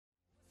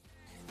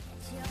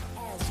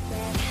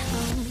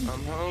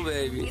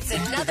baby. It's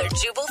another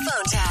Jubal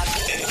phone tab.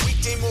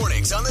 Weekday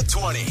mornings on the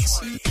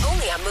 20s.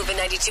 Only on Moving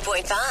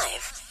 92.5.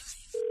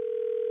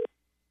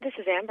 This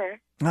is Amber.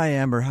 Hi,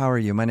 Amber. How are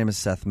you? My name is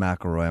Seth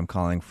McElroy. I'm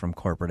calling from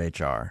corporate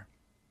HR.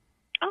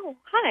 Oh,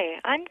 hi.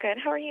 I'm good.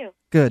 How are you?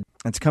 Good.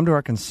 It's come to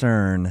our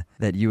concern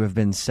that you have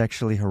been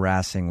sexually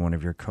harassing one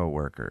of your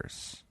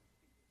coworkers.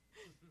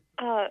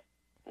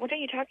 What are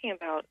you talking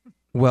about?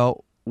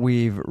 Well,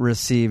 we've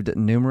received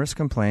numerous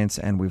complaints,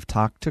 and we've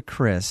talked to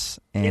Chris,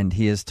 and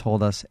he has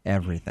told us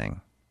everything.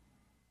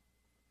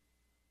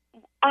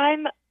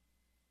 I'm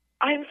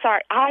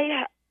sorry.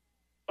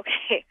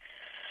 Okay.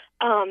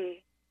 I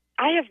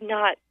have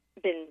not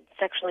been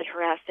sexually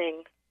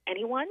harassing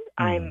anyone.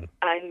 I'm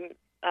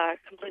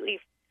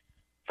completely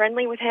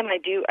friendly with him.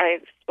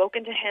 I've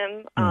spoken to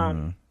him.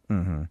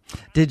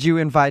 Did you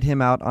invite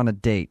him out on a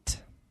date?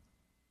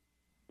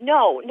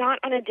 No, not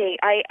on a date.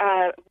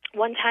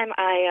 One time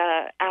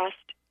I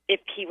asked if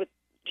he would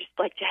just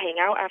like to hang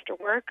out after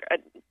work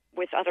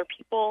with other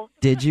people.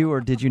 Did you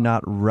or did you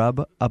not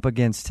rub up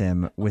against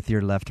him with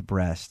your left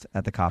breast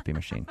at the copy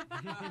machine?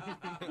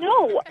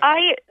 No,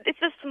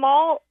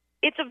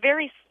 it's a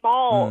very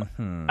small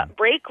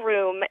break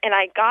room, and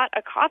I got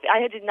a coffee.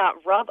 I did not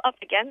rub up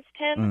against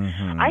him.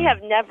 I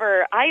have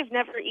never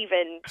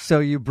even. So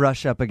you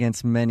brush up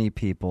against many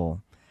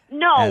people.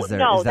 No. Is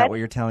that what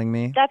you're telling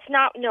me? That's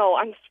not. No,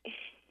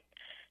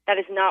 that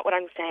is not what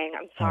I'm saying.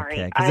 I'm sorry.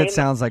 Okay, because it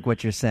sounds like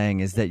what you're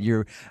saying is that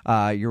you're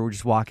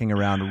just walking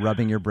around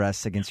rubbing your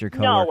breasts against your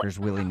coworkers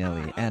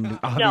willy-nilly, and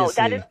obviously. No,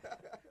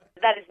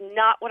 that is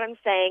not what I'm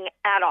saying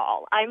at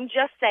all. I'm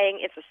just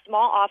saying it's a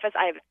small office.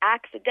 I have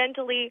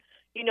accidentally,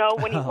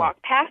 when you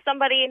walk past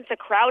somebody, it's a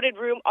crowded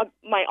room,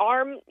 my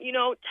arm,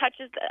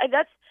 touches.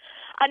 That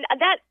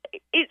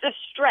is a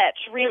stretch,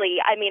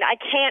 really. I mean, I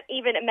can't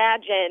even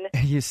imagine.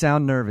 You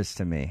sound nervous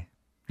to me.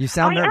 You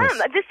sound nervous. I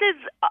am. This is,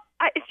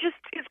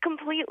 it's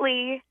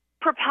completely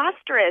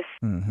preposterous.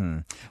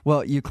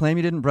 Well, you claim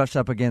you didn't brush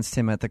up against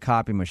him at the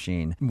copy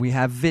machine. We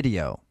have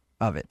video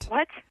of it.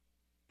 What?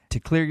 To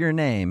clear your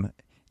name,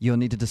 you'll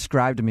need to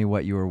describe to me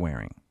what you were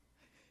wearing.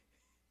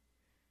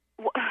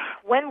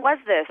 When was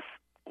this?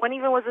 When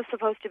even was this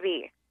supposed to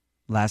be?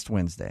 Last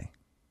Wednesday.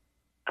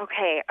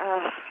 Okay.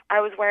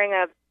 I was wearing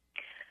a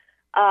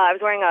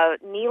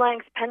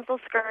knee-length pencil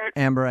skirt.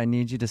 Amber, I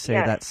need you to say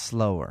that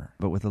slower,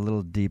 but with a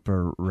little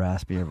deeper,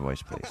 raspier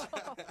voice, please.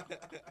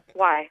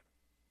 Why?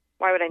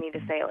 Why would I need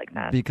to say it like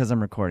that? Because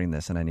I'm recording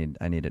this, and I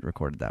need it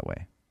recorded that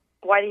way.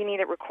 Why do you need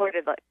it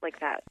recorded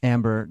like that?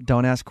 Amber,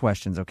 don't ask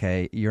questions,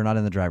 okay? You're not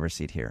in the driver's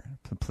seat here.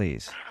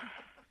 Please.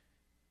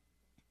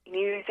 You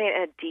need to say it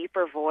in a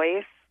deeper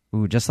voice?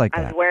 Ooh, just like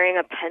that. I was wearing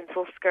a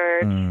pencil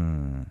skirt.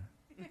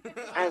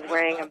 I was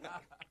wearing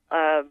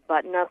a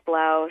button-up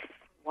blouse,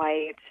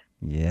 white.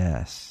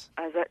 Yes.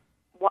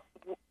 What?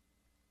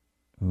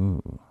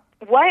 Ooh.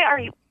 What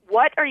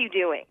are you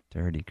doing?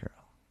 Dirty girl.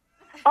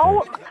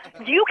 Oh,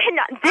 you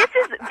cannot. This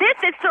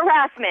is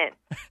harassment.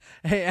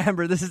 Hey,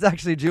 Amber, this is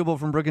actually Jubal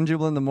from Brook and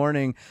Jubal in the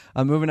Morning.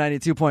 I'm Moving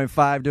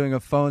 92.5 doing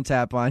a phone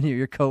tap on you.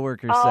 Your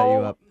coworker set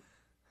you up.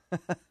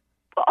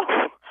 Oh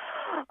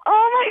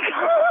my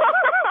God.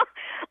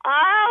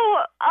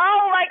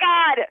 Oh my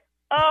God.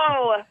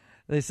 Oh.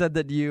 They said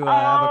that you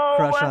have a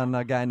crush on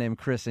a guy named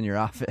Chris in your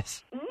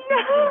office. No.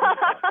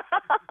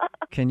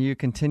 Can you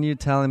continue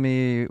telling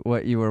me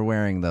what you were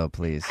wearing, though,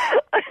 please?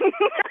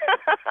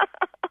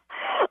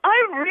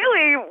 I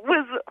really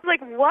was like,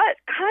 what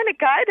kind of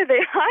guy did they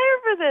hire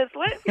for this?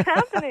 What's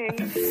happening?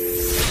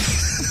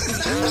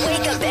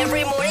 Wake up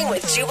every morning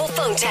with Jubal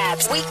phone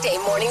tabs. Weekday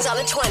mornings on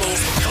the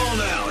 20s. Call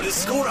now to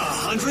score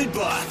 $100.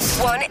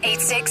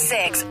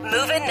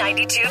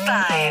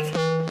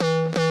 1-866-MOVIN-925.